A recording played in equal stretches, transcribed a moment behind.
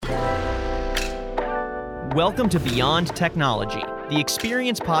Welcome to Beyond Technology, the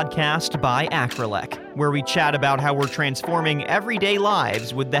Experience podcast by Acrelec, where we chat about how we're transforming everyday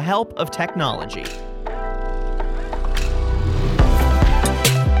lives with the help of technology.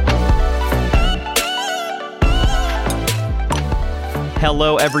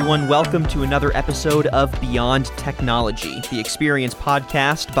 Hello, everyone. Welcome to another episode of Beyond Technology, the Experience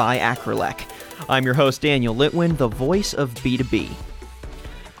podcast by Acrelec. I'm your host, Daniel Litwin, the voice of B2B.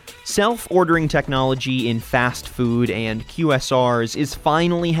 Self-ordering technology in fast food and QSRs is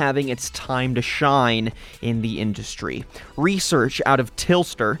finally having its time to shine in the industry. Research out of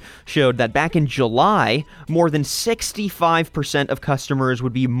Tilster showed that back in July, more than 65% of customers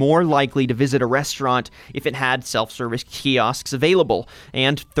would be more likely to visit a restaurant if it had self-service kiosks available,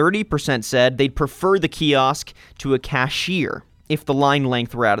 and 30% said they'd prefer the kiosk to a cashier if the line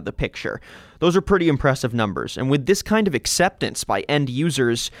length were out of the picture. Those are pretty impressive numbers, and with this kind of acceptance by end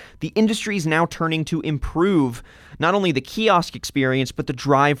users, the industry is now turning to improve not only the kiosk experience, but the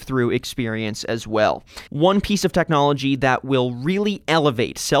drive-through experience as well. One piece of technology that will really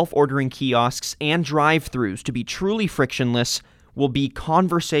elevate self-ordering kiosks and drive-throughs to be truly frictionless will be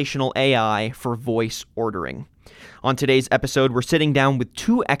conversational AI for voice ordering. On today's episode, we're sitting down with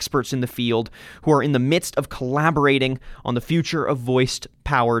two experts in the field who are in the midst of collaborating on the future of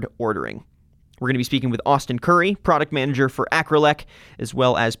voice-powered ordering. We're going to be speaking with Austin Curry, product manager for Acrelec, as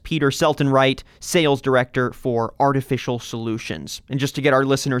well as Peter Seltenright, sales director for Artificial Solutions. And just to get our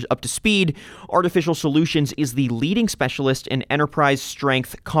listeners up to speed, Artificial Solutions is the leading specialist in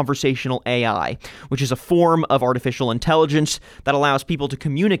enterprise-strength conversational AI, which is a form of artificial intelligence that allows people to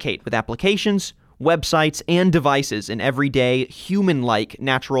communicate with applications, websites, and devices in everyday, human-like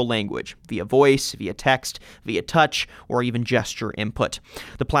natural language, via voice, via text, via touch, or even gesture input.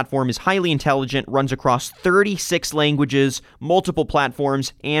 The platform is highly intelligent, runs across 36 languages, multiple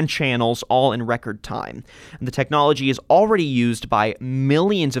platforms, and channels, all in record time. And the technology is already used by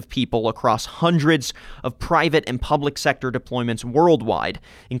millions of people across hundreds of private and public sector deployments worldwide,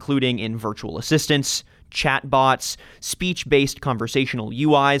 including in virtual assistants, chatbots, speech-based conversational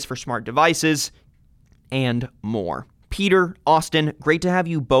UIs for smart devices, and more. Peter, Austin, great to have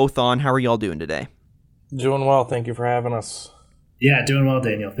you both on. How are y'all doing today? Doing well. Thank you for having us. Yeah, doing well,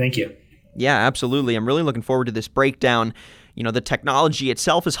 Daniel. Thank you. Yeah, absolutely. I'm really looking forward to this breakdown. You know, the technology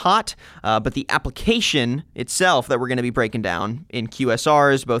itself is hot, but the application itself that we're going to be breaking down in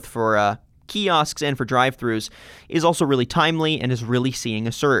QSRs, both for kiosks and for drive-thrus, is also really timely and is really seeing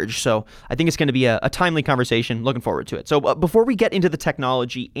a surge. So I think it's going to be a timely conversation. Looking forward to it. So before we get into the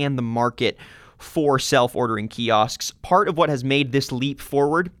technology and the market for self-ordering kiosks, part of what has made this leap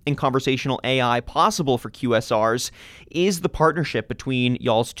forward in conversational AI possible for QSRs is the partnership between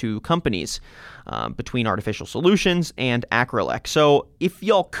y'all's two companies, between Artificial Solutions and Acrelec. So if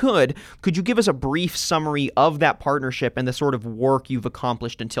y'all could you give us a brief summary of that partnership and the sort of work you've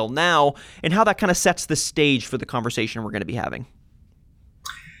accomplished until now, and how that kind of sets the stage for the conversation we're going to be having?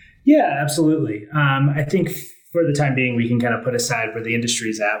 Yeah, absolutely. I think for the time being, we can kind of put aside where the industry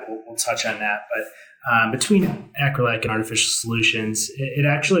is at. We'll touch on that. But between Acrelec and Artificial Solutions, it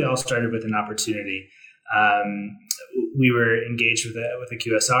actually all started with an opportunity. We were engaged with a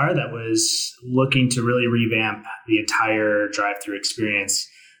QSR that was looking to really revamp the entire drive-through experience,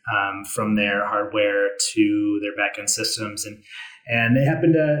 from their hardware to their back-end systems. And they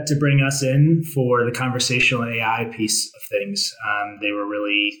happened to bring us in for the conversational AI piece of things. They were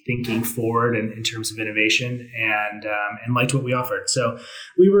really thinking forward in terms of innovation and liked what we offered. So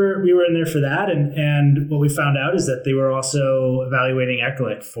we were in there for that. And what we found out is that they were also evaluating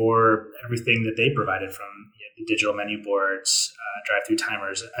Acrelec for everything that they provided, from the digital menu boards, drive-through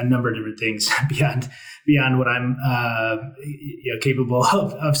timers, a number of different things beyond what I'm capable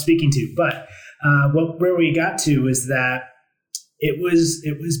of speaking to. But where we got to is that it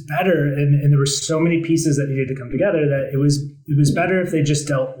was better, and there were so many pieces that needed to come together that it was better if they just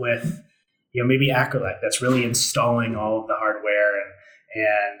dealt with, maybe Acrelec that's really installing all of the hardware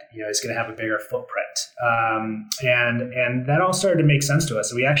and it's going to have a bigger footprint. And that all started to make sense to us.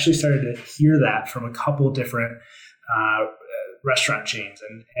 So we actually started to hear that from a couple different restaurant chains,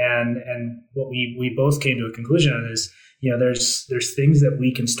 and what we both came to a conclusion on is, there's things that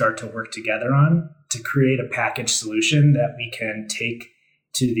we can start to work together on to create a package solution that we can take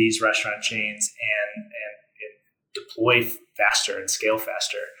to these restaurant chains and deploy faster and scale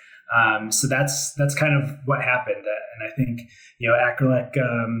faster. So that's kind of what happened. And I think, Acrelec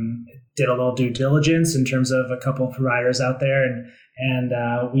did a little due diligence in terms of a couple of providers out there, and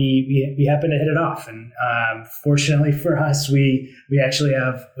we happened to hit it off. And fortunately for us, we actually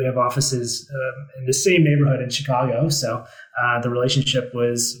have offices in the same neighborhood in Chicago. So the relationship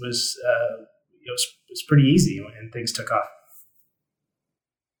was was pretty easy and things took off.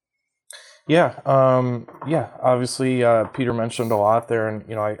 Yeah, obviously, Peter mentioned a lot there, and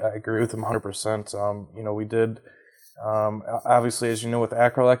I agree with him 100%. We did, obviously, as you know, with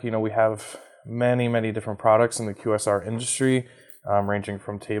Acrolec, we have many different products in the QSR industry, ranging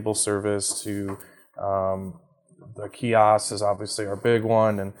from table service to the kiosk is obviously our big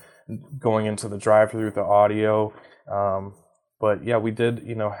one, and going into the drive-through with the audio. But yeah, we did,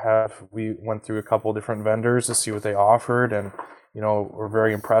 we went through a couple different vendors to see what they offered, and we're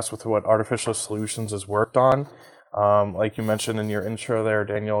very impressed with what Artificial Solutions has worked on. Like you mentioned in your intro there,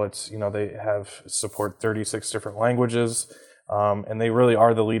 Daniel, it's, they have support 36 different languages, and they really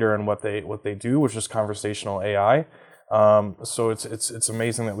are the leader in what they do, which is conversational AI. So it's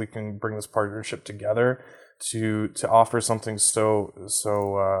amazing that we can bring this partnership together to offer something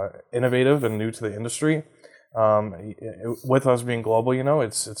so innovative and new to the industry. With us being global,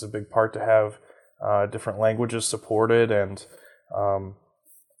 it's a big part to have different languages supported, and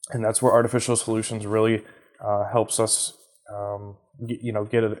that's where Artificial Solutions really helps us,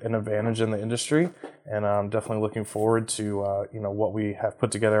 get an advantage in the industry. And I'm definitely looking forward to, what we have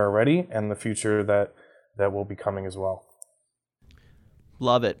put together already and the future that will be coming as well.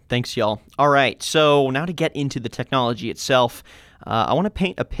 Love it. Thanks, y'all. All right, so now to get into the technology itself, I want to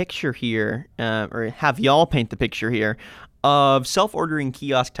paint a picture here, or have y'all paint the picture here, of self-ordering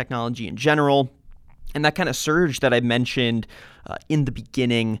kiosk technology in general, and that kind of surge that I mentioned in the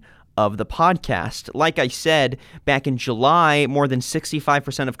beginning of the podcast. Like I said, back in July, more than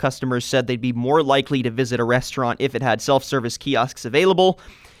 65% of customers said they'd be more likely to visit a restaurant if it had self-service kiosks available,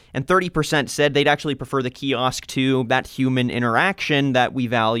 and 30% said they'd actually prefer the kiosk to that human interaction that we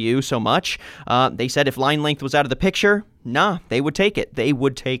value so much. They said if line length was out of the picture, they would take it. They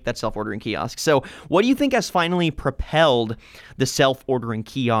would take that self-ordering kiosk. So what do you think has finally propelled the self-ordering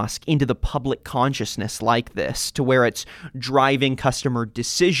kiosk into the public consciousness like this, to where it's driving customer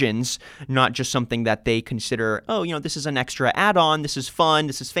decisions, not just something that they consider, this is an extra add-on, this is fun,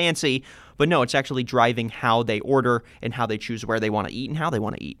 this is fancy, but no, it's actually driving how they order and how they choose where they want to eat and how they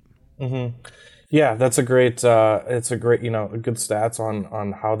want to eat. Mm-hmm. Yeah, that's a great, good stats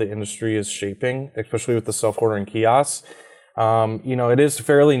on how the industry is shaping, especially with the self-ordering kiosks. It is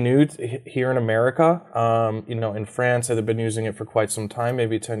fairly new here in America. In France, they've been using it for quite some time,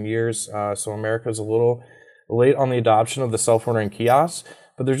 maybe 10 years. So America is a little late on the adoption of the self-ordering kiosks.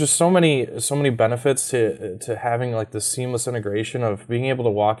 But there's just so many benefits to having like the seamless integration of being able to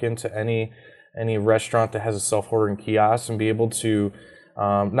walk into any restaurant that has a self-ordering kiosk and be able to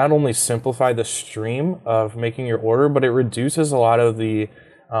not only simplify the stream of making your order, but it reduces a lot of the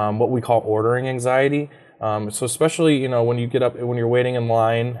what we call ordering anxiety. So especially, when you're waiting in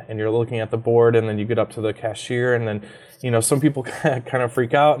line and you're looking at the board, and then you get up to the cashier, and then, some people kind of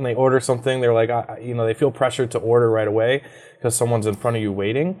freak out and they order something. They're like, they feel pressured to order right away because someone's in front of you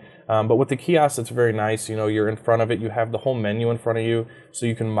waiting. But with the kiosk, it's very nice. You're in front of it. You have the whole menu in front of you, so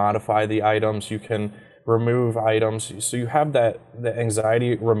you can modify the items. You can remove items. So you have the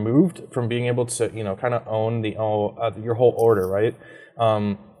anxiety removed from being able to, kind of own your whole order, right?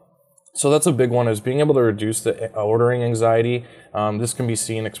 So that's a big one, is being able to reduce the ordering anxiety. This can be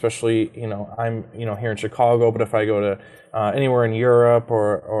seen, especially, I'm, here in Chicago, but if I go to anywhere in Europe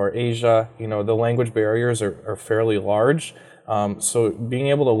or Asia, the language barriers are fairly large. So being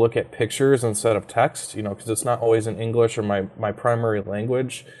able to look at pictures instead of text, because it's not always in English or my primary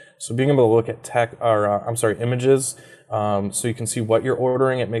language. So being able to look at images, so you can see what you're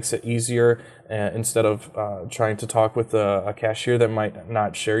ordering, it makes it easier instead of trying to talk with a cashier that might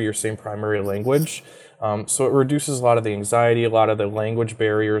not share your same primary language. So it reduces a lot of the anxiety, a lot of the language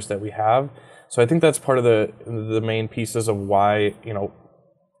barriers that we have. So I think that's part of the main pieces of why,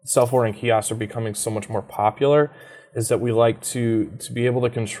 self-ordering kiosks are becoming so much more popular, is that we like to be able to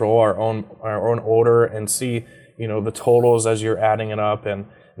control our own order and see, the totals as you're adding it up, and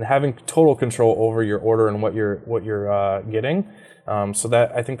having total control over your order and what you're getting. So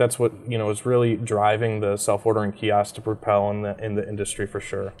that, I think that's what, is really driving the self-ordering kiosk to propel in the industry for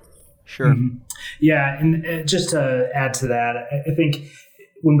sure. Sure. Mm-hmm. Yeah, and just to add to that, I think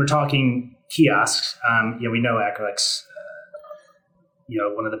when we're talking kiosks, we know Acrolec's,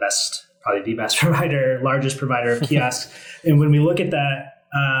 one of the best, probably the best largest provider of kiosks. And when we look at that,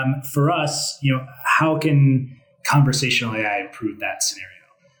 for us, how can conversational AI improve that scenario?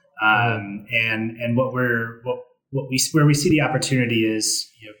 And where we see the opportunity is,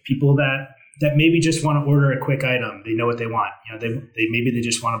 people that maybe just want to order a quick item. They know what they want. They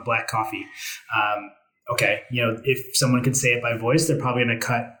just want a black coffee. Okay. If someone can say it by voice, they're probably going to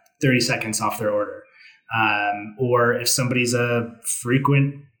cut 30 seconds off their order. Or if somebody's a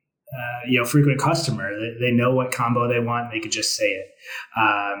frequent frequent customer. They know what combo they want. And they could just say it.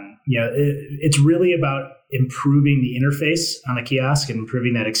 It's really about improving the interface on a kiosk and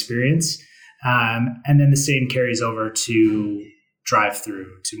improving that experience. And then the same carries over to drive-through,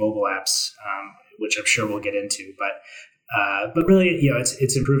 to mobile apps, which I'm sure we'll get into. But really,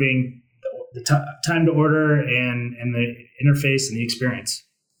 it's improving the time to order and the interface and the experience.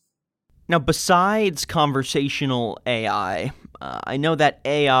 Now, besides conversational AI, I know that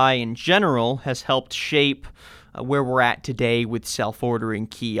AI in general has helped shape where we're at today with self-ordering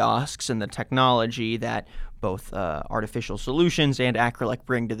kiosks and the technology that both artificial solutions and Acrylic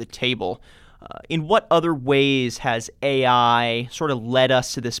bring to the table. In what other ways has AI sort of led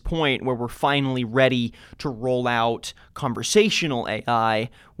us to this point where we're finally ready to roll out conversational AI,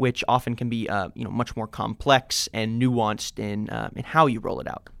 which often can be much more complex and nuanced in how you roll it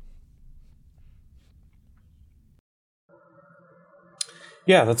out?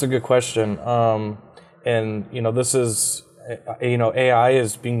 Yeah, that's a good question. This is, AI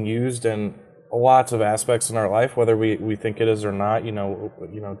is being used in lots of aspects in our life, whether we think it is or not.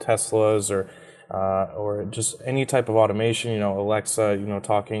 Teslas or just any type of automation. Alexa.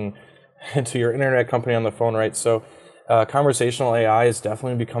 Talking to your internet company on the phone, right? So, conversational AI is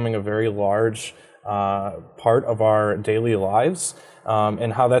definitely becoming a very large part of our daily lives,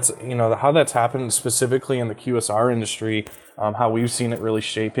 and how that's happened specifically in the QSR industry. How we've seen it really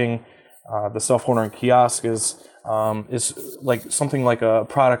shaping the self-ordering kiosk is like something like a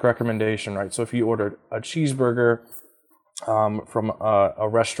product recommendation, right? So if you ordered a cheeseburger from a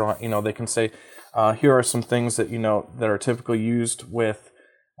restaurant, they can say, here are some things that that are typically used with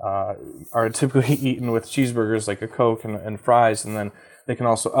are typically eaten with cheeseburgers, like a Coke and fries, and then they can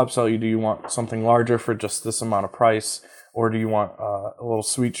also upsell you. Do you want something larger for just this amount of price? Or do you want a little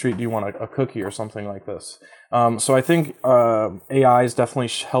sweet treat? Do you want a cookie or something like this? So I think AI is definitely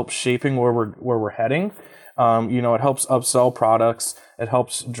helped shaping where we're heading. It helps upsell products. It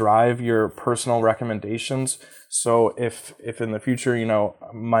helps drive your personal recommendations. So if in the future,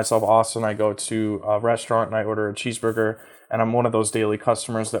 myself, Austin, I go to a restaurant and I order a cheeseburger, and I'm one of those daily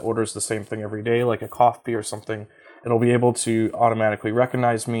customers that orders the same thing every day, like a coffee or something, it'll be able to automatically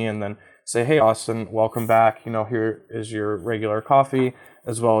recognize me and then say, hey, Austin, welcome back. Here is your regular coffee,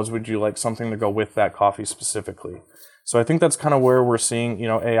 as well as would you like something to go with that coffee specifically? So I think that's kind of where we're seeing,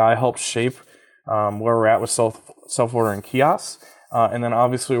 AI help shape where we're at with self-ordering kiosks. And then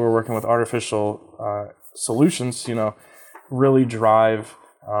obviously we're working with artificial solutions, really drive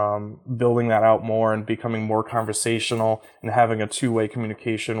building that out more and becoming more conversational and having a two-way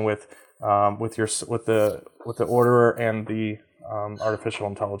communication with the orderer and the artificial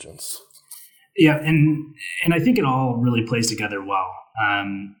intelligence. Yeah, and I think it all really plays together well.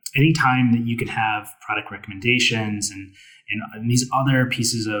 Anytime that you can have product recommendations and these other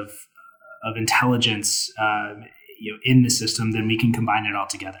pieces of intelligence, in the system, then we can combine it all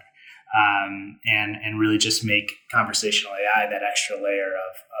together, and really just make conversational AI that extra layer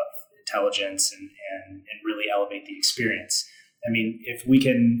of intelligence and really elevate the experience. I mean, if we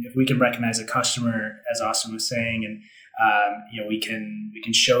can recognize a customer, as Austin was saying, and we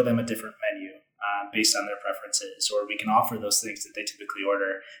can show them a different menu based on their preferences, or we can offer those things that they typically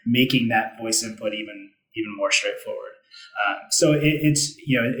order, making that voice input even more straightforward. So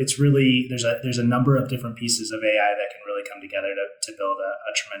it's really there's a number of different pieces of AI that can really come together to build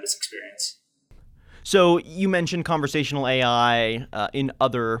a tremendous experience. So you mentioned conversational AI in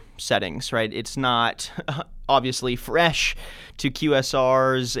other settings, right? It's not obviously fresh to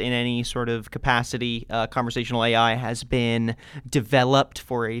QSRs in any sort of capacity. Conversational AI has been developed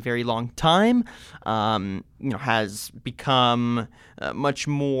for a very long time, has become much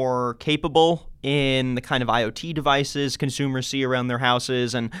more capable in the kind of IoT devices consumers see around their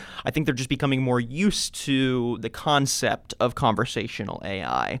houses. And I think they're just becoming more used to the concept of conversational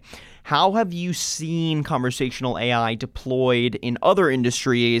AI. How have you seen conversational AI deployed in other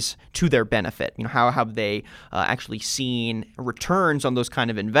industries to their benefit? How have they actually seen returns on those kind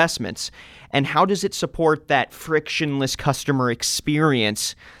of investments? And how does it support that frictionless customer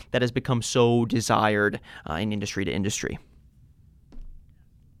experience that has become so desired in industry to industry?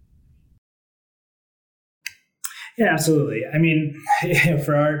 Yeah, absolutely. I mean,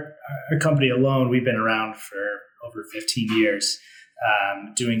 for our company alone, we've been around for over 15 years.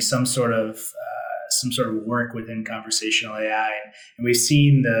 Doing some sort of work within conversational AI, and we've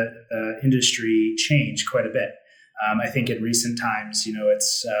seen the industry change quite a bit. I think in recent times,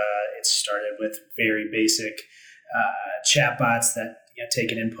 it's started with very basic chatbots that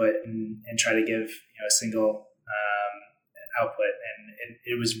take an input and try to give a single output, and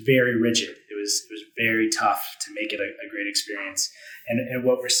it was very rigid. It was very tough to make it a great experience. And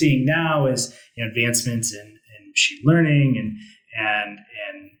what we're seeing now is advancements in machine learning and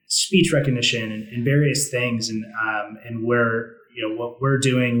speech recognition and various things, and where what we're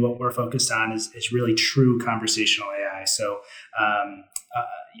doing, what we're focused on is really true conversational AI. So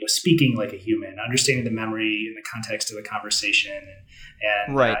speaking like a human, understanding the memory and the context of the conversation,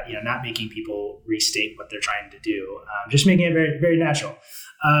 and Right. Not making people restate what they're trying to do, just making it very, very natural.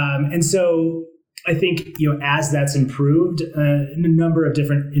 And so I think as that's improved, a number of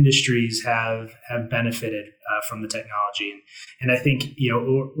different industries have benefited from the technology, and I think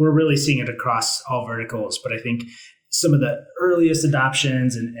we're really seeing it across all verticals. But I think some of the earliest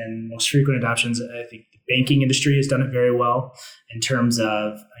adoptions and most frequent adoptions, I think the banking industry has done it very well in terms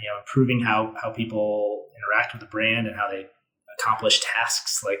of improving how people interact with the brand and how they accomplish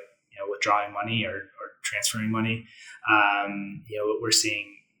tasks like withdrawing money or transferring money. We're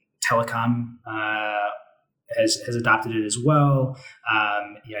seeing telecom has adopted it as well.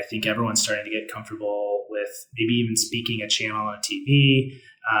 I think everyone's starting to get comfortable with maybe even speaking a channel on TV.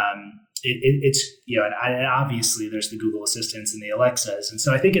 It's and obviously there's the Google Assistants and the Alexas, and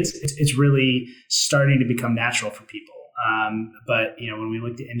so I think it's really starting to become natural for people. But when we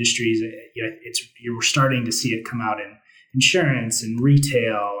look at industries, you're starting to see it come out in insurance and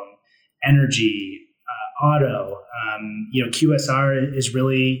retail and energy, auto. QSR is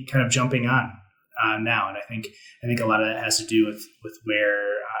really kind of jumping on now, and I think a lot of that has to do with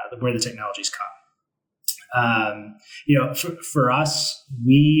where the technology's come. For us,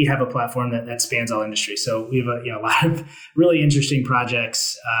 we have a platform that spans all industries. So we have a lot of really interesting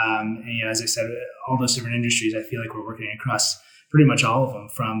projects. And as I said, all those different industries, I feel like we're working across pretty much all of them,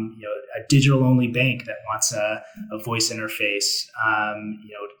 from a digital only bank that wants a voice interface, a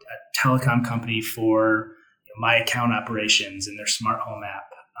telecom company for my account operations and their smart home app.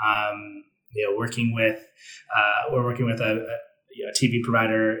 We're working with a TV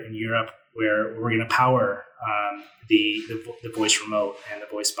provider in Europe where we're going to power the voice remote and the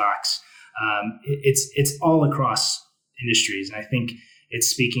voice box. It's all across industries, and I think it's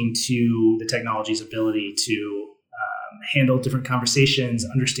speaking to the technology's ability to handle different conversations,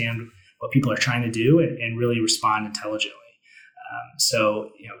 understand what people are trying to do, and really respond intelligently. So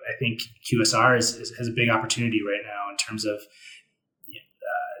I think QSR has a big opportunity right now in terms of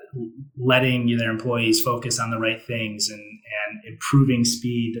letting their employees focus on the right things and improving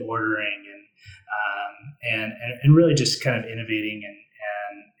speed to ordering and really just kind of innovating and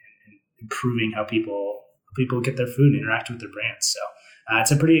improving how people get their food and interact with their brands. So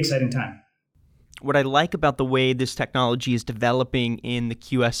it's a pretty exciting time. What I like about the way this technology is developing in the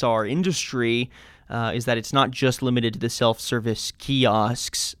QSR industry is that it's not just limited to the self-service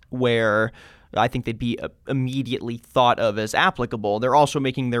kiosks where I think they'd be immediately thought of as applicable. They're also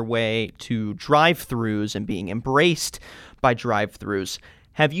making their way to drive-thrus and being embraced by drive-thrus.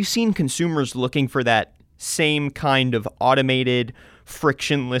 Have you seen consumers looking for that same kind of automated,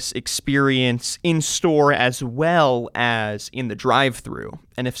 frictionless experience in store as well as in the drive-thru?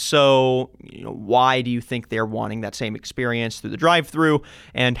 And if so, why do you think they're wanting that same experience through the drive-thru,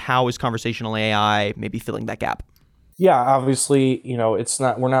 and how is conversational AI maybe filling that gap? Yeah, obviously,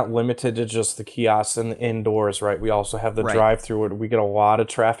 we're not limited to just the kiosks and the indoors, right? We also have the drive-thru. We get a lot of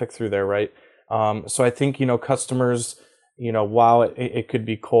traffic through there, right? So I think, customers, while it could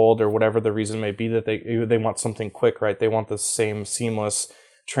be cold or whatever the reason may be, that they want something quick, right? They want the same seamless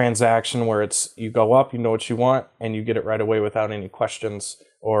transaction where it's you go up, you know what you want, and you get it right away without any questions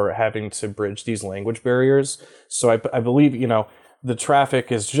or having to bridge these language barriers. So I believe, the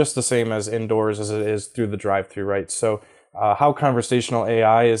traffic is just the same as indoors as it is through the drive-thru, right? So how conversational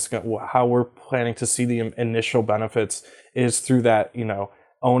AI is, how we're planning to see the initial benefits is through that,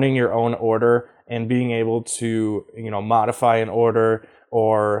 owning your own order and being able to, modify an order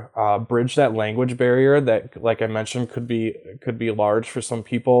or bridge that language barrier that, like I mentioned, could be large for some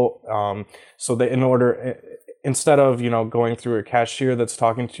people. So that instead of, going through a cashier that's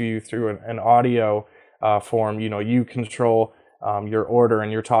talking to you through an audio form, you control your order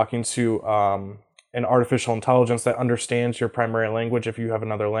and you're talking to an artificial intelligence that understands your primary language if you have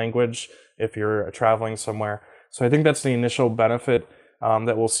another language, if you're traveling somewhere. So I think that's the initial benefit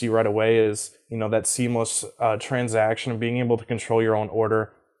that we'll see right away is, that seamless transaction of being able to control your own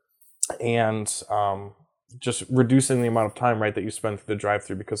order and just reducing the amount of time, right, that you spend through the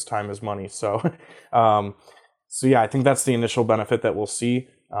drive-thru, because time is money. So, yeah, I think that's the initial benefit that we'll see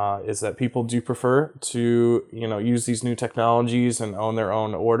is that people do prefer to, use these new technologies and own their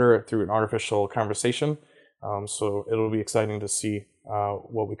own order through an artificial conversation. So it'll be exciting to see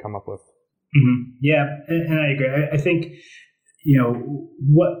what we come up with. Yeah, and I agree. I think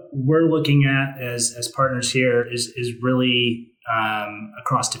what we're looking at as partners here is really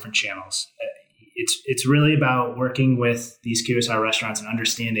across different channels. It's really about working with these QSR restaurants and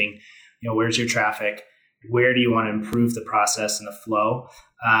understanding, where's your traffic, where do you want to improve the process and the flow,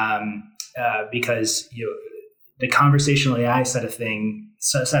 because the conversational AI side of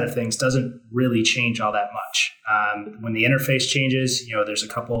things doesn't really change all that much. When the interface changes, there's a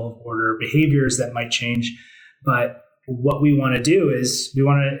couple of order behaviors that might change, but what we want to do is we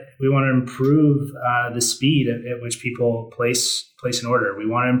want to improve the speed at which people place an order. We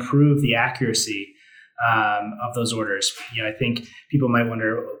want to improve the accuracy of those orders. I think people might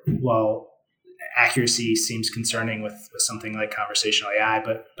wonder, well, accuracy seems concerning with something like conversational AI,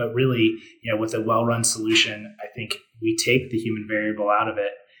 but really, with a well-run solution, I think we take the human variable out of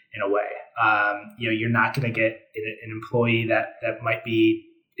it in a way. You're not going to get an employee that might be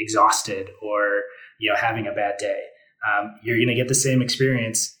exhausted or having a bad day. You're going to get the same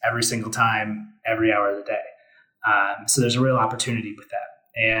experience every single time, every hour of the day. So there's a real opportunity with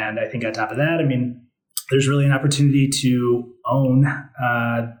that. And I think on top of that, there's really an opportunity to own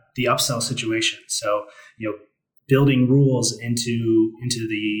the upsell situation. So, building rules into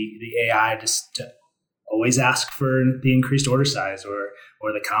the AI just to always ask for the increased order size or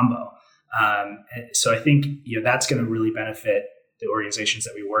the combo. So I think that's going to really benefit the organizations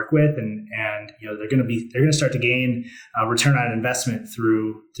that we work with, and they're going to start to gain return on investment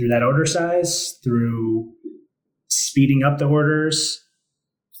through that order size, through speeding up the orders,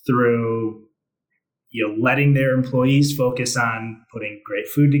 through letting their employees focus on putting great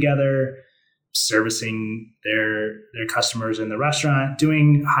food together, servicing their customers in the restaurant,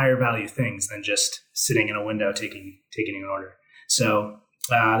 doing higher value things than just sitting in a window taking an order. So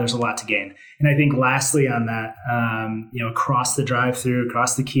there's a lot to gain. And I think lastly on that, across the drive-through,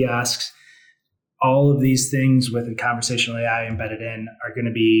 across the kiosks, all of these things with a conversational AI embedded in are going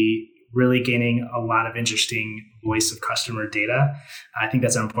to be really gaining a lot of interesting voice of customer data. I think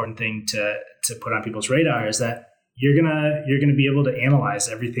that's an important thing to put on people's radar, is that you're gonna be able to analyze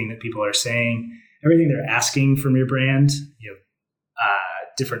everything that people are saying, everything they're asking from your brand,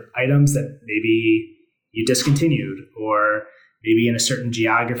 different items that maybe you discontinued, or maybe in a certain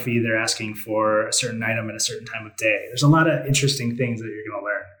geography they're asking for a certain item at a certain time of day. There's a lot of interesting things that you're going to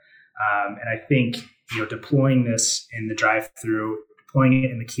learn, and I think deploying this in the drive-through, deploying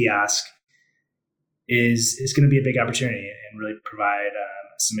it in the kiosk is going to be a big opportunity and really provide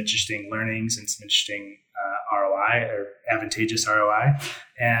some interesting learnings and some interesting ROI, or advantageous ROI.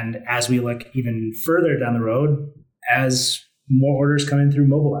 And as we look even further down the road, as more orders come in through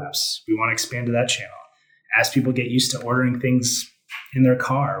mobile apps, we want to expand to that channel. As people get used to ordering things in their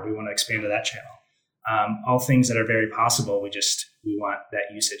car, we want to expand to that channel. All things that are very possible. We want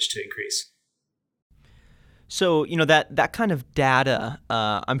that usage to increase. So, that kind of data,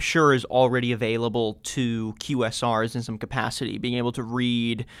 I'm sure, is already available to QSRs in some capacity, being able to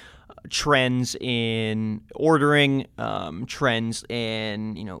read trends in ordering, trends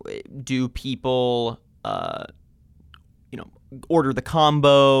in, do people, order the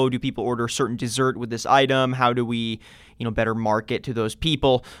combo? Do people order a certain dessert with this item? How do we, better market to those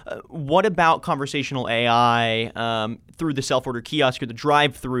people? What about conversational AI through the self-order kiosk or the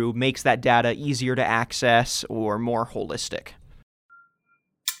drive-through makes that data easier to access or more holistic?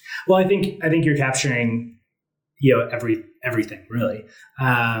 Well, I think you're capturing, everything really.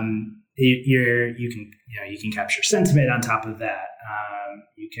 You can capture sentiment on top of that.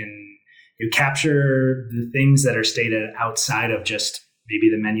 You capture the things that are stated outside of just maybe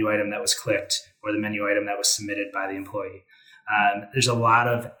the menu item that was clicked or the menu item that was submitted by the employee. There's a lot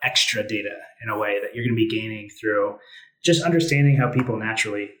of extra data in a way that you're going to be gaining through just understanding how people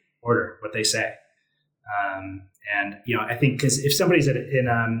naturally order, what they say. I think because if somebody's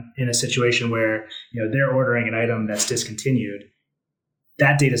in a situation where they're ordering an item that's discontinued,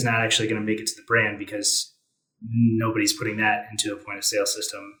 that data is not actually going to make it to the brand because nobody's putting that into a point of sale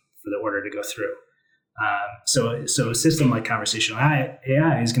system for the order to go through. So a system like conversational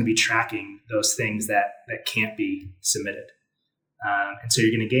AI is going to be tracking those things that can't be submitted. And so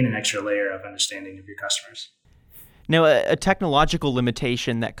you're going to gain an extra layer of understanding of your customers. Now, a technological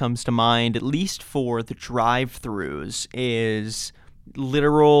limitation that comes to mind, at least for the drive-thrus, is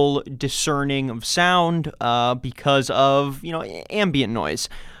literal discerning of sound because of, ambient noise.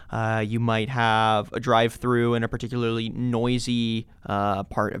 You might have a drive-through in a particularly noisy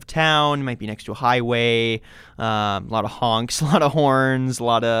part of town. It might be next to a highway, a lot of honks, a lot of horns, a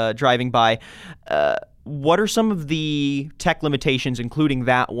lot of driving by. what are some of the tech limitations, including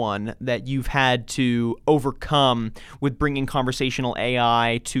that one, that you've had to overcome with bringing conversational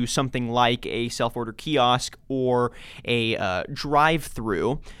AI to something like a self-order kiosk or a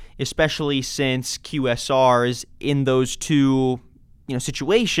drive-through, especially since QSRs in those two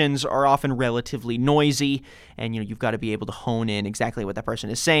situations are often relatively noisy, and you've got to be able to hone in exactly what that person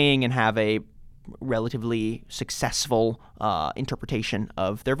is saying and have a relatively successful interpretation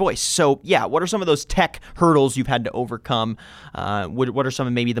of their voice. So yeah, what are some of those tech hurdles you've had to overcome? What are some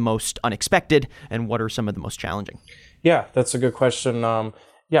of maybe the most unexpected, and what are some of the most challenging? Yeah, that's a good question.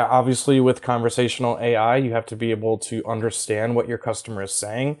 Yeah, obviously with conversational AI, you have to be able to understand what your customer is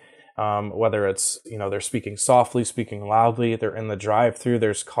saying. Whether it's, they're speaking softly, speaking loudly, they're in the drive-through,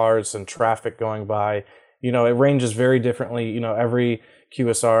 there's cars and traffic going by. It ranges very differently. Every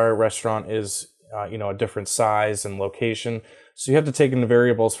QSR restaurant is, a different size and location. So you have to take in the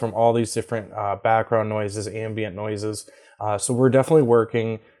variables from all these different background noises, ambient noises. So we're definitely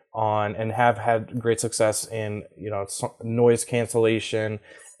working on and have had great success in, noise cancellation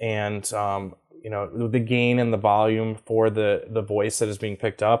and, the gain and the volume for the voice that is being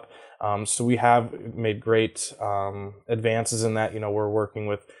picked up. So we have made great advances in that. We're working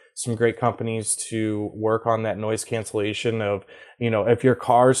with some great companies to work on that noise cancellation of, if your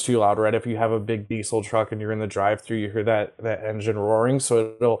car's too loud, right? If you have a big diesel truck and you're in the drive-through, you hear that engine roaring.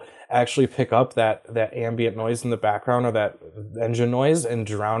 So it'll actually pick up that ambient noise in the background of that engine noise and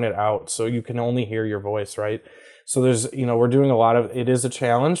drown it out. So you can only hear your voice, right? So there's, we're doing a lot of, it is a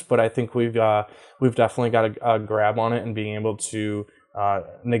challenge, but I think we've definitely got a grab on it and being able to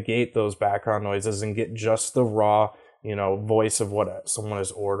negate those background noises and get just the raw, voice of what someone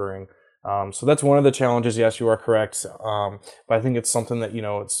is ordering. So that's one of the challenges. Yes, you are correct. But I think it's something that,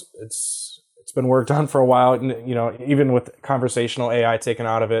 it's been worked on for a while. And, even with conversational AI taken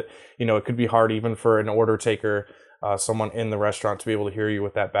out of it, it could be hard even for an order taker, someone in the restaurant to be able to hear you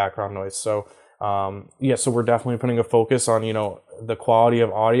with that background noise. So, so we're definitely putting a focus on, the quality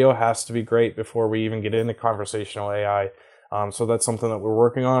of audio has to be great before we even get into conversational AI. So that's something that we're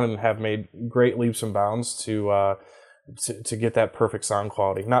working on and have made great leaps and bounds to get that perfect sound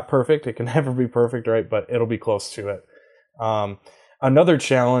quality. Not perfect, it can never be perfect, right? But it'll be close to it. Another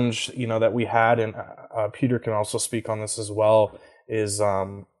challenge, that we had, and Peter can also speak on this as well, is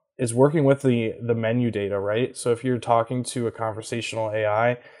working with the menu data, right? So if you're talking to a conversational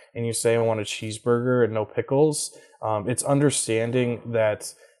AI and you say, I want a cheeseburger and no pickles, it's understanding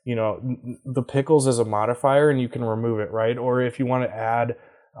that, the pickles is a modifier and you can remove it, right? Or if you want to add,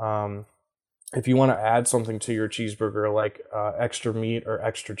 something to your cheeseburger, like extra meat or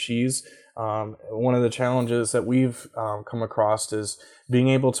extra cheese, one of the challenges that we've come across is being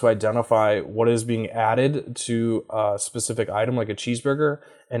able to identify what is being added to a specific item, like a cheeseburger,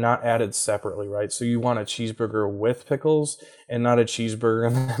 and not added separately, right? So you want a cheeseburger with pickles and not a cheeseburger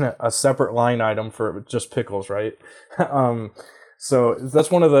and then a separate line item for just pickles, right? So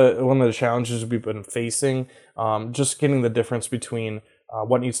that's one of the challenges we've been facing, just getting the difference between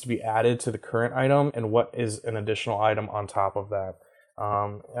what needs to be added to the current item and what is an additional item on top of that.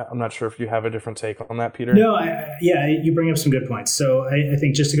 I'm not sure if you have a different take on that, Peter. No, you bring up some good points. So I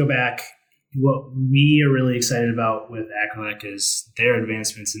think just to go back, what we are really excited about with Acrolec is their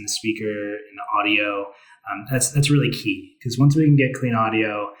advancements in the speaker and the audio. That's really key, because once we can get clean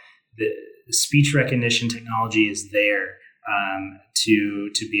audio, the speech recognition technology is there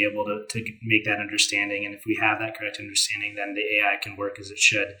to be able to make that understanding. And if we have that correct understanding, then the AI can work as it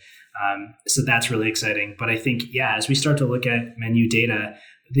should. So that's really exciting. But I think, as we start to look at menu data,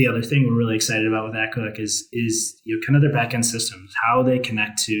 the other thing we're really excited about with Acrolec is kind of their backend systems, how they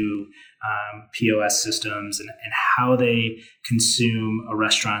connect to POS systems and how they consume a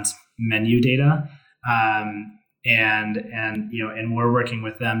restaurant's menu data. And we're working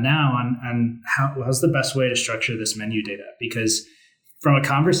with them now on how's the best way to structure this menu data, because from a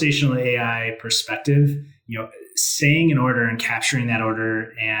conversational AI perspective, saying an order and capturing that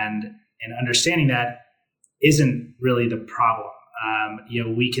order and understanding that isn't really the problem.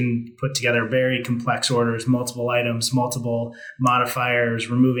 We can put together very complex orders, multiple items, multiple modifiers,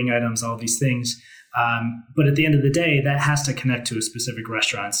 removing items, all these things. But at the end of the day, that has to connect to a specific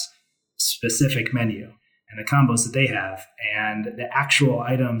restaurant's specific menu and the combos that they have and the actual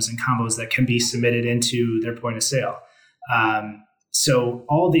items and combos that can be submitted into their point of sale. So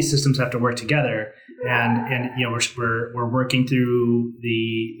all of these systems have to work together, and we're working through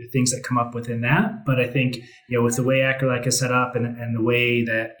the things that come up within that. But I think with the way Acrolec is set up and the way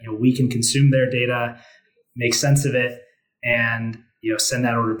that we can consume their data, make sense of it, and send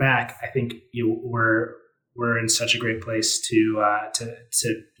that order back, I think we're we're in such a great place to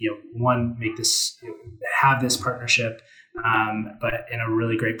one, make this, have this partnership, but in a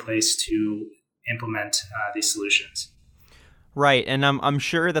really great place to implement these solutions. Right, and I'm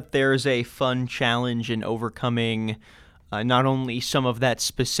sure that there's a fun challenge in overcoming not only some of that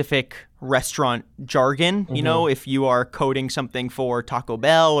specific restaurant jargon, if you are coding something for Taco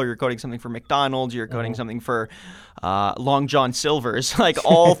Bell, or you're coding something for McDonald's, you're coding something for Long John Silver's, like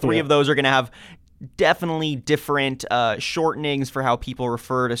all three of those are going to have definitely different shortenings for how people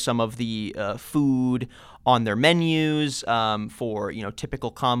refer to some of the food on their menus, for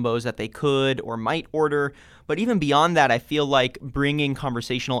typical combos that they could or might order. But even beyond that, I feel like bringing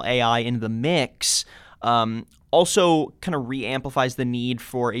conversational AI into the mix also kind of re-amplifies the need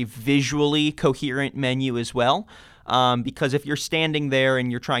for a visually coherent menu as well. Because if you're standing there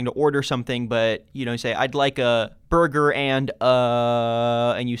and you're trying to order something, but you say I'd like a burger and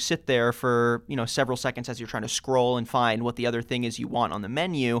you sit there for several seconds as you're trying to scroll and find what the other thing is you want on the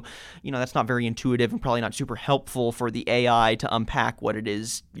menu, that's not very intuitive and probably not super helpful for the AI to unpack what it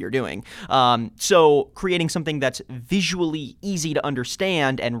is you're doing. So creating something that's visually easy to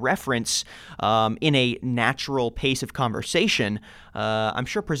understand and reference in a natural pace of conversation, I'm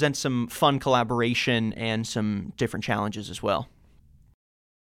sure presents some fun collaboration and some different challenges as well.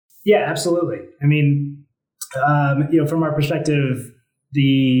 Yeah, absolutely. I mean, from our perspective,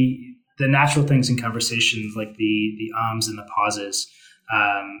 the natural things in conversations, like the ums and the pauses,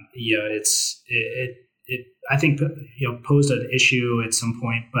 it I think posed an issue at some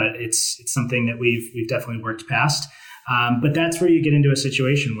point, but it's something that we've definitely worked past. But that's where you get into a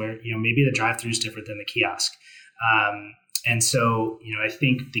situation where maybe the drive-thru is different than the kiosk. And so, I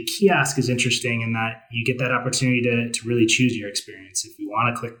think the kiosk is interesting in that you get that opportunity to really choose your experience. If you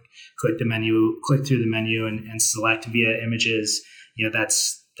want to click the menu, click through the menu and select via images,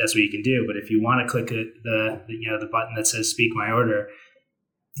 that's what you can do. But if you want to click the button that says "Speak my order,"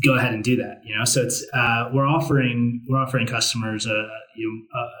 go ahead and do that. So it's we're offering customers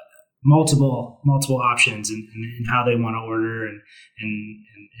multiple options in how they want to order and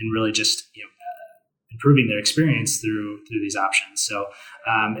really just improving their experience through these options. So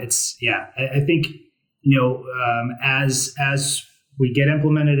I think as we get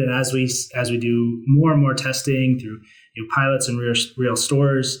implemented and as we do more and more testing through pilots and real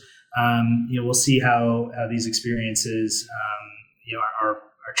stores, we'll see how these experiences are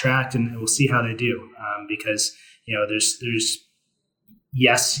tracked, and we'll see how they do, because there's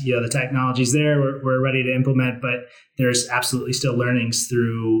yes, the technology's there, we're ready to implement, but there's absolutely still learnings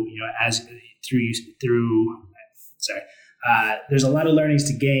there's a lot of learnings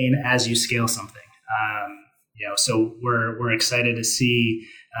to gain as you scale something. So we're excited to see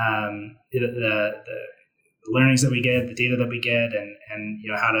the learnings that we get, the data that we get, and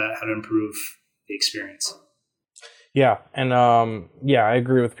how to improve the experience. Yeah, and I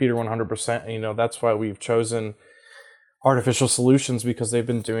agree with Peter 100%. That's why we've chosen Artificial Solutions, because they've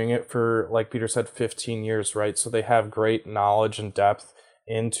been doing it for, like Peter said, 15 years, right? So they have great knowledge and depth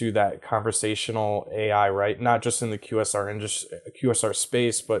into that conversational AI, right? Not just in the QSR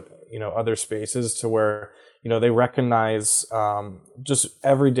space, but other spaces, to where they recognize just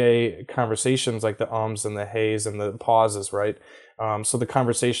everyday conversations like the ums and the heys and the pauses, right? So the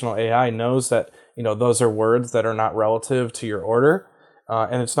conversational AI knows that those are words that are not relative to your order,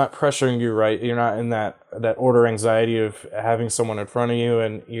 and it's not pressuring you, right? You're not in that order anxiety of having someone in front of you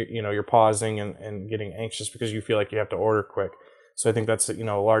and you're pausing and getting anxious because you feel like you have to order quick. So I think that's a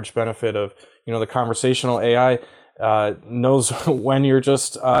large benefit of the conversational AI knows when you're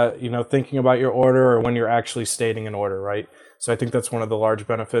just thinking about your order or when you're actually stating an order, right? So I think that's one of the large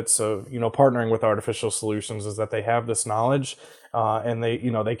benefits of partnering with Artificial Solutions, is that they have this knowledge, and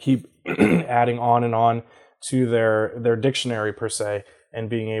they keep adding on and on to their dictionary per se, and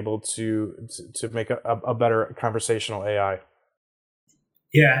being able to make a better conversational AI.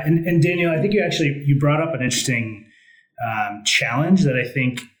 Yeah, and Daniel, I think you brought up an interesting challenge that I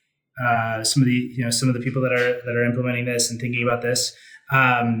think some of the people that are implementing this and thinking about this,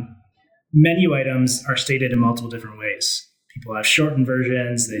 menu items are stated in multiple different ways. People have shortened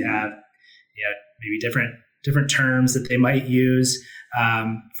versions. They have maybe different terms that they might use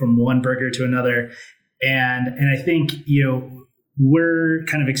from one burger to another, and I think we're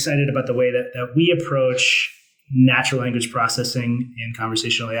kind of excited about the way that we approach natural language processing and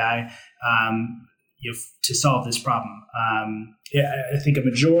conversational AI to solve this problem. I think a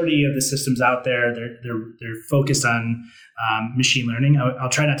majority of the systems out there, they're focused on machine learning. I'll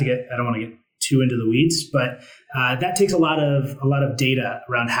try not to I don't want to get too into the weeds, but that takes a lot of data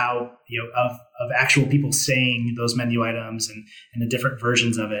around how, of actual people saying those menu items and the different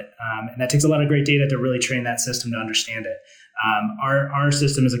versions of it. And that takes a lot of great data to really train that system to understand it. Our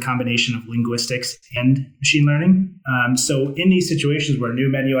system is a combination of linguistics and machine learning. So in these situations where new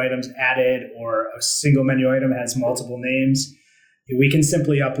menu items added or a single menu item has multiple names, we can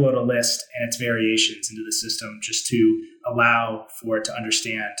simply upload a list and its variations into the system just to allow for it to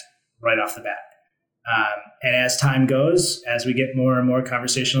understand right off the bat. And as time goes, as we get more and more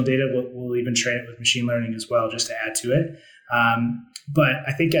conversational data, we'll even train it with machine learning as well, just to add to it. But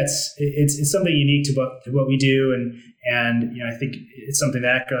I think it's something unique to what we do, and I think it's something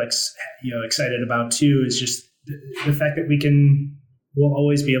that Acrolec's excited about too. Is just the fact that we'll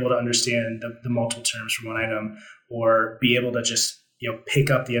always be able to understand the multiple terms for one item, or be able to just pick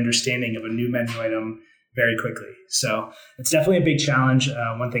up the understanding of a new menu item very quickly. So it's definitely a big challenge.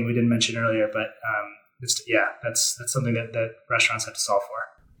 One thing we didn't mention earlier, but that's something that restaurants have to solve for.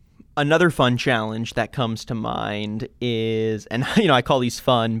 Another fun challenge that comes to mind is, and I call these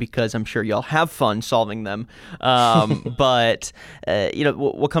fun because I'm sure y'all have fun solving them. But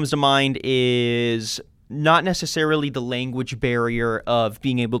what comes to mind is not necessarily the language barrier of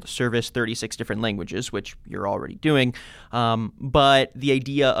being able to service 36 different languages, which you're already doing, but the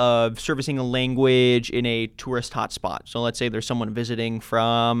idea of servicing a language in a tourist hotspot. So let's say there's someone visiting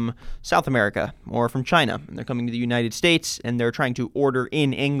from South America or from China, and they're coming to the United States, and they're trying to order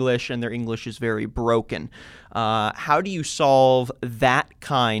in English, and their English is very broken. How do you solve that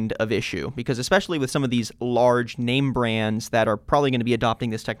kind of issue? Because especially with some of these large name brands that are probably going to be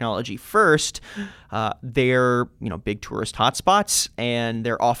adopting this technology first, they're big tourist hotspots, and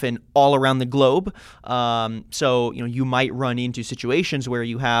they're often all around the globe. So you might run into situations where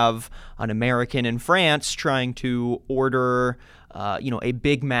you have an American in France trying to order a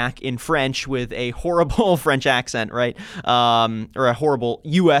Big Mac in French with a horrible French accent, right? Or a horrible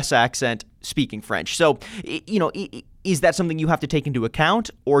U.S. accent speaking French. So, is that something you have to take into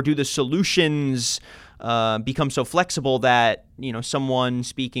account, or do the solutions become so flexible that, someone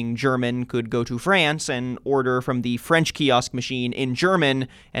speaking German could go to France and order from the French kiosk machine in German,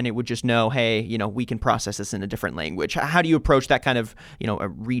 and it would just know, hey, we can process this in a different language? How do you approach that kind of, a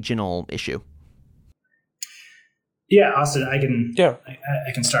regional issue? Yeah, Austin, I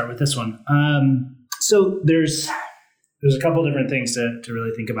can start with this one. So there's a couple different things to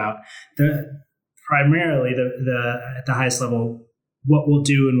really think about. Primarily at the highest level, what we'll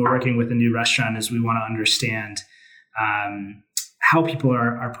do when we're working with a new restaurant is we want to understand how people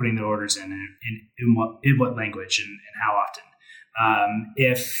are putting their orders in what language and how often.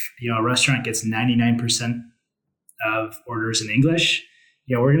 If a restaurant gets 99% of orders in English,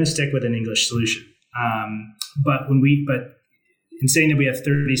 we're going to stick with an English solution. But in saying that we have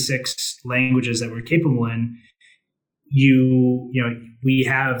 36 languages that we're capable in, we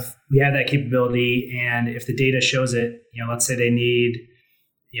have that capability, and if the data shows it, let's say they need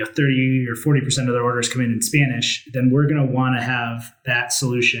 30 or 40% of their orders come in Spanish, then we're going to want to have that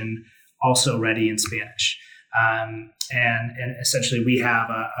solution also ready in Spanish. And essentially we have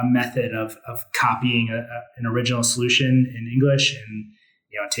a method of copying an original solution in English and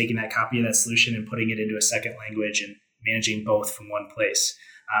taking that copy of that solution and putting it into a second language and managing both from one place.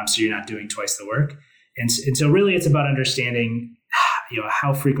 So you're not doing twice the work. And so really it's about understanding,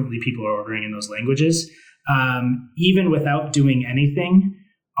 how frequently people are ordering in those languages. Even without doing anything,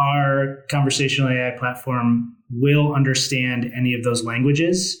 our conversational AI platform will understand any of those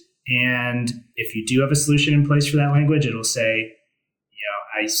languages. And if you do have a solution in place for that language, it'll say,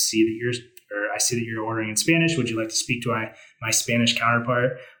 I see that you're ordering in Spanish. Would you like to speak to my Spanish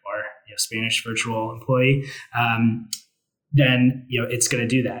counterpart or Spanish virtual employee? Then it's going to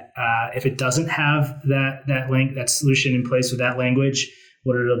do that. If it doesn't have that solution in place with that language,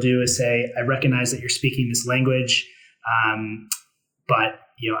 what it'll do is say, I recognize that you're speaking this language, but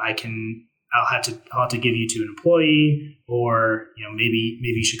I'll have to give you to an employee, or maybe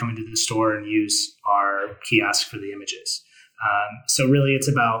you should come into the store and use our kiosk for the images. So really, it's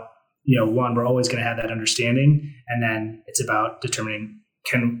about one, we're always going to have that understanding, and then it's about determining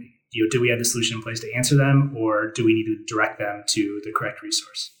do we have the solution in place to answer them, or do we need to direct them to the correct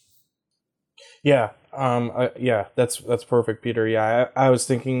resource? Yeah. That's perfect, Peter. Yeah. I was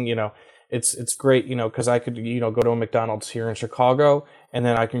thinking, it's great, cause I could, go to a McDonald's here in Chicago, and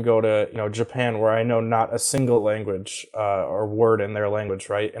then I can go to, Japan, where I know not a single language, or word in their language.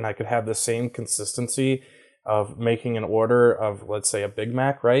 Right. And I could have the same consistency of making an order of, let's say, a Big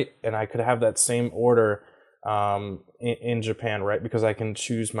Mac. Right. And I could have that same order in Japan, right? Because I can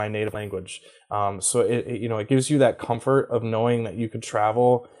choose my native language. So it gives you that comfort of knowing that you could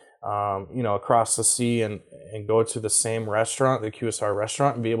travel across the sea and go to the same restaurant, the QSR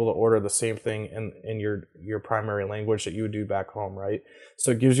restaurant, and be able to order the same thing in your primary language that you would do back home, right?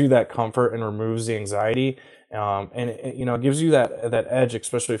 So it gives you that comfort and removes the anxiety, and it gives you that edge,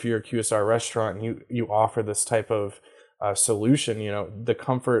 especially if you're a QSR restaurant and you offer this type of solution. The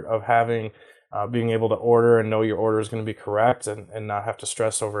comfort of having being able to order and know your order is going to be correct and not have to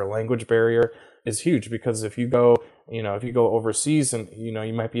stress over a language barrier is huge, because if you go overseas and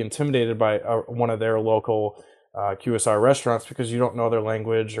you might be intimidated by one of their local QSR restaurants because you don't know their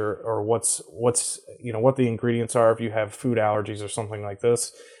language or what's what the ingredients are if you have food allergies or something like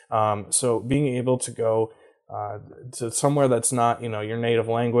this. So being able to go to somewhere that's not your native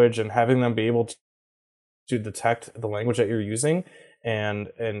language and having them be able to detect the language that you're using, and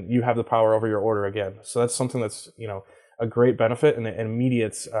you have the power over your order again. So that's something that's a great benefit and an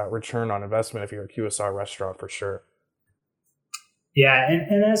immediate return on investment if you're a QSR restaurant, for sure. Yeah,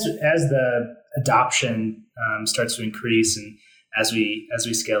 and as the adoption starts to increase, and as we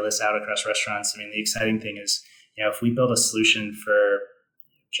scale this out across restaurants, I mean, the exciting thing is, if we build a solution for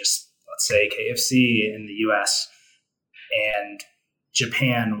just, let's say, KFC in the US and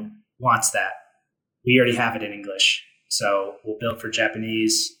Japan wants that, we already have it in English. So we'll build for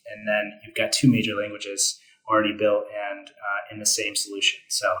Japanese, and then you've got two major languages already built and in the same solution.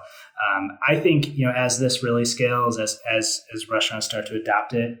 So I think as this really scales, as restaurants start to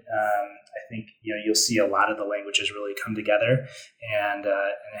adopt it, I think you'll see a lot of the languages really come together and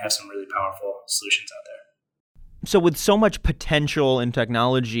have some really powerful solutions out there. So with so much potential in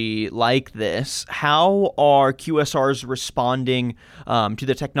technology like this, how are QSRs responding to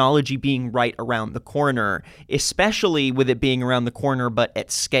the technology being right around the corner, especially with it being around the corner but at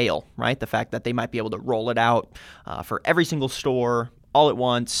scale, right? The fact that they might be able to roll it out for every single store all at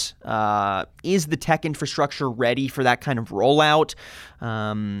once. Is the tech infrastructure ready for that kind of rollout?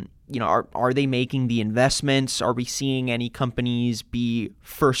 Are they making the investments? Are we seeing any companies be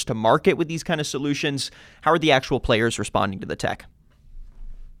first to market with these kind of solutions? How are the actual players responding to the tech?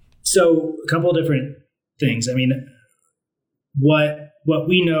 So a couple of different things. I mean, what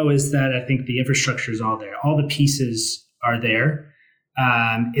we know is that I think the infrastructure is all there. All the pieces are there.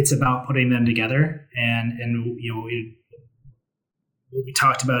 It's about putting them together. And what we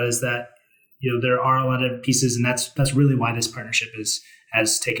talked about is that there are a lot of pieces, and that's really why this partnership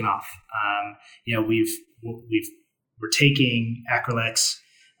has taken off. We're taking Acrolex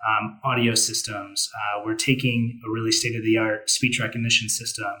audio systems. We're taking a really state-of-the-art speech recognition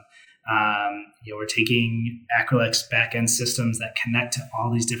system. We're taking Acrolex back-end systems that connect to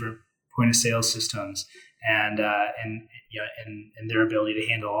all these different point-of-sale systems, and their ability to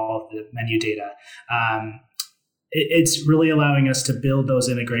handle all of the menu data. It's really allowing us to build those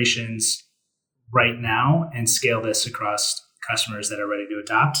integrations right now and scale this across customers that are ready to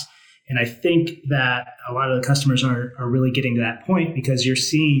adopt. And I think that a lot of the customers are really getting to that point, because you're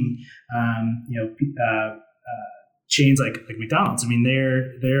seeing, chains like McDonald's. I mean, they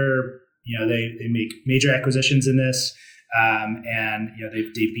make major acquisitions in this, and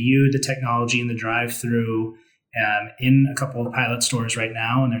they've debuted the technology in the drive-through in a couple of pilot stores right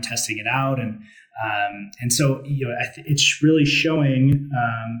now, and they're testing it out. And so it's really showing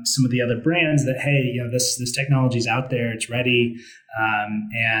some of the other brands that, hey, this technology is out there, it's ready,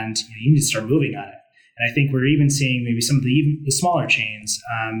 and you need to start moving on it. And I think we're even seeing maybe some of the smaller chains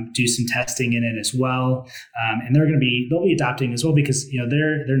do some testing in it as well, and they'll be adopting as well, because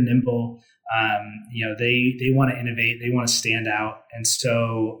they're nimble. They want to innovate, they want to stand out, and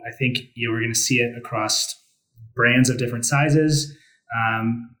so I think we're going to see it across brands of different sizes,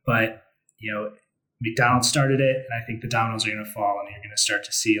 but McDonald's started it, and I think the dominoes are going to fall, and you're going to start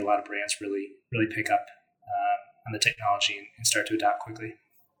to see a lot of brands really, really pick up on the technology and start to adopt quickly.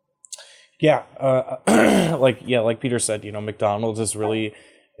 Yeah, like Peter said, McDonald's has really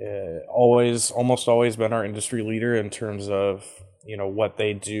almost always been our industry leader in terms of what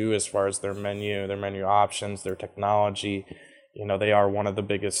they do as far as their menu options, their technology. They are one of the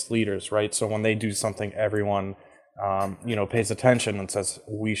biggest leaders, right? So when they do something, everyone pays attention and says,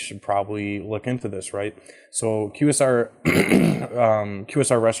 we should probably look into this, right? So QSR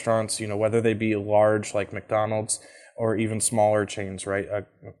QSR restaurants, whether they be large like McDonald's or even smaller chains, right? A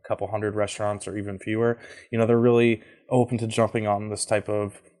couple hundred restaurants or even fewer, they're really open to jumping on this type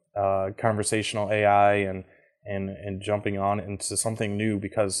of conversational AI and jumping on into something new,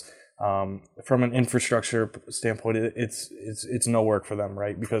 because from an infrastructure standpoint, it's no work for them,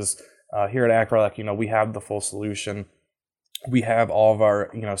 right? Because here at Acrolec, we have the full solution. we have all of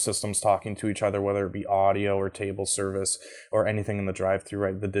our, systems talking to each other, whether it be audio or table service or anything in the drive-through,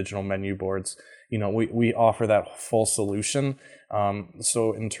 right? The digital menu boards, we offer that full solution.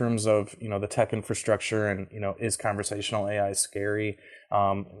 So in terms of, the tech infrastructure and, is conversational AI scary?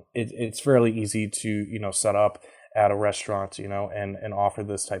 It's fairly easy to, set up at a restaurant, and offer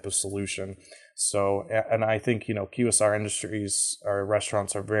this type of solution. So, and I think, QSR industries or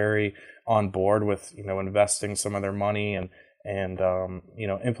restaurants are very on board with, investing some of their money and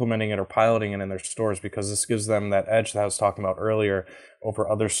implementing it or piloting it in their stores, because this gives them that edge that I was talking about earlier over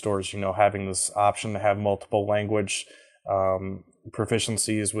other stores, having this option to have multiple language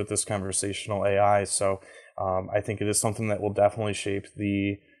proficiencies with this conversational AI. So I think it is something that will definitely shape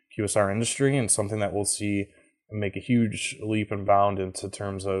the QSR industry and something that we'll see make a huge leap and bound into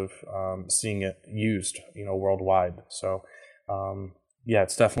terms of seeing it used, worldwide. So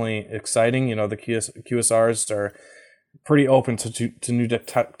it's definitely exciting. The QSRs are pretty open to new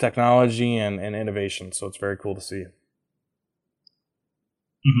technology and innovation. So it's very cool to see.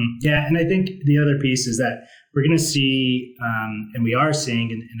 Mm-hmm. Yeah, and I think the other piece is that we're going to see, and we are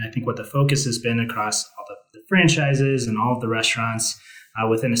seeing, and I think what the focus has been across all the franchises and all of the restaurants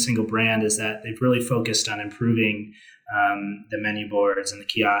within a single brand is that they've really focused on improving the menu boards and the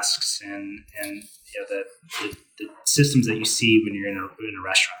kiosks and the systems that you see when you're in a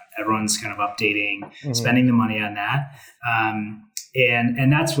restaurant. Everyone's kind of updating, spending the money on that.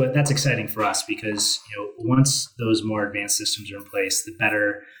 And that's exciting for us because, once those more advanced systems are in place, the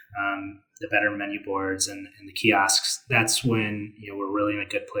better menu boards and the kiosks, that's when, we're really in a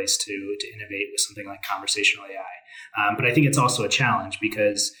good place to innovate with something like conversational AI. But I think it's also a challenge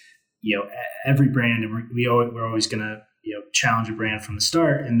because, every brand, and we're always going to, challenge a brand from the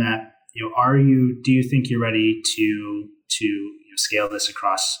start in that, do you think you're ready to scale this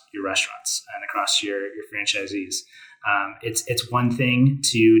across your restaurants and across your franchisees? It's one thing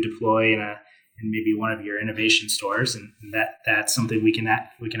to deploy in maybe one of your innovation stores, and that's something we can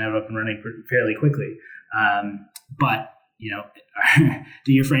have up and running fairly quickly. But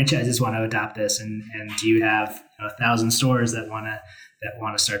do your franchises want to adopt this, and do you have 1,000 stores that want to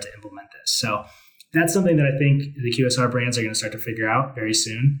start to implement this? So that's something that I think the QSR brands are going to start to figure out very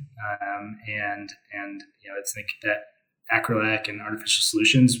soon. And I think that Acrolec and Artificial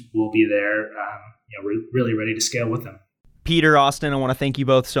Solutions will be there, really ready to scale with them. Peter, Austin, I want to thank you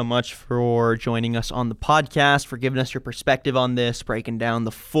both so much for joining us on the podcast, for giving us your perspective on this, breaking down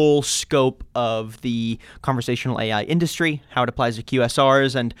the full scope of the conversational AI industry, how it applies to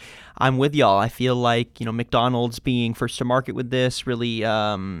QSRs. And I'm with y'all. I feel like, McDonald's being first to market with this, really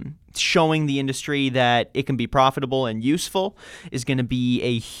showing the industry that it can be profitable and useful is going to be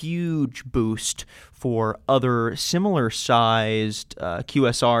a huge boost for other similar sized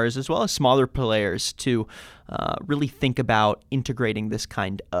QSRs as well as smaller players to really think about integrating this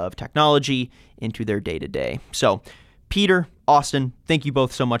kind of technology into their day-to-day. So, Peter, Austin, thank you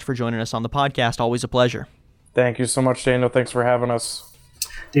both so much for joining us on the podcast. Always a pleasure. Thank you so much, Daniel. Thanks for having us.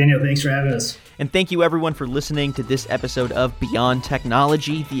 Daniel, thanks for having us. And thank you, everyone, for listening to this episode of Beyond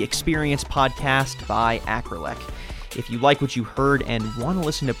Technology, the Experience podcast by Acrolec. If you like what you heard and want to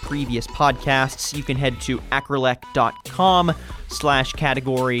listen to previous podcasts, you can head to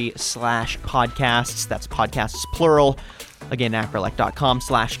acrolec.com/category/podcasts. That's podcasts plural. Again,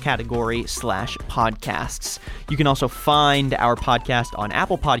 acrolec.com/category/podcasts. You can also find our podcast on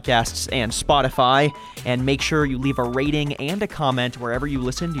Apple Podcasts and Spotify, and make sure you leave a rating and a comment wherever you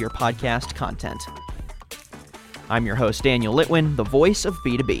listen to your podcast content. I'm your host, Daniel Litwin, the voice of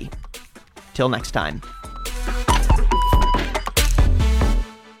B2B. Till next time.